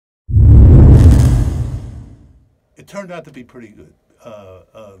turned out to be pretty good.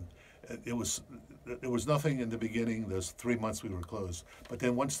 There was nothing in the beginning. Those 3 months we were closed, but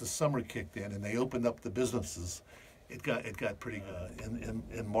then once the summer kicked in and they opened up the businesses, it got pretty good.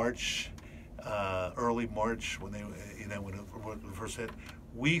 In March, early March, when they when it first hit,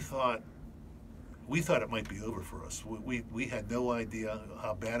 we thought it might be over for us. We had no idea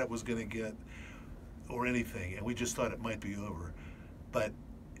how bad it was going to get or anything, and we just thought it might be over, but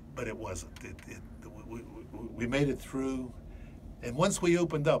it wasn't. We made it through. And once we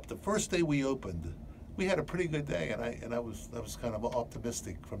opened up, the first day we opened, we had a pretty good day, and I was kind of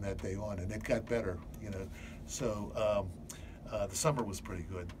optimistic from that day on, and it got better, So the summer was pretty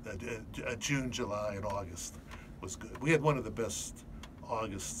good. June, July, and August was good. We had one of the best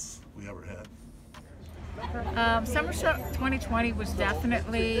Augusts we ever had. Summer 2020 was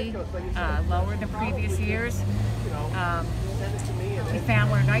definitely lower than previous years. We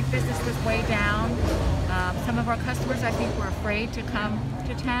found our night business was way down. Some of our customers, I think, were afraid to come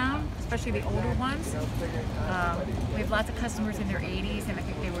to town, especially the older ones. We have lots of customers in their 80s, and I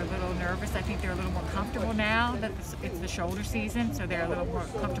think they were a little nervous. I think they're a little more comfortable now that it's the shoulder season, so they're a little more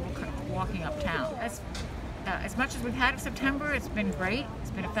comfortable walking uptown. As much as we've had of September, it's been great.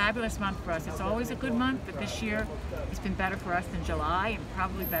 It's been a fabulous month for us. It's always a good month, but this year it's been better for us than July and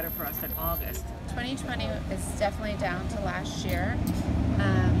probably better for us than August. 2020 is definitely down to last year.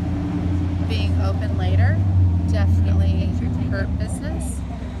 Being open later definitely hurt business.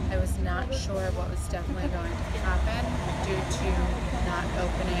 I was not sure what was definitely going to happen due to not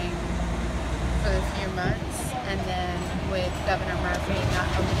opening for a few months, and then with Governor Murphy not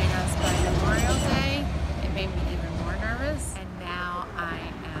opening us by Memorial Day, it made me even more nervous. And now I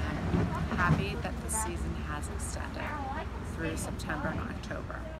am happy that the season has extended through September and October.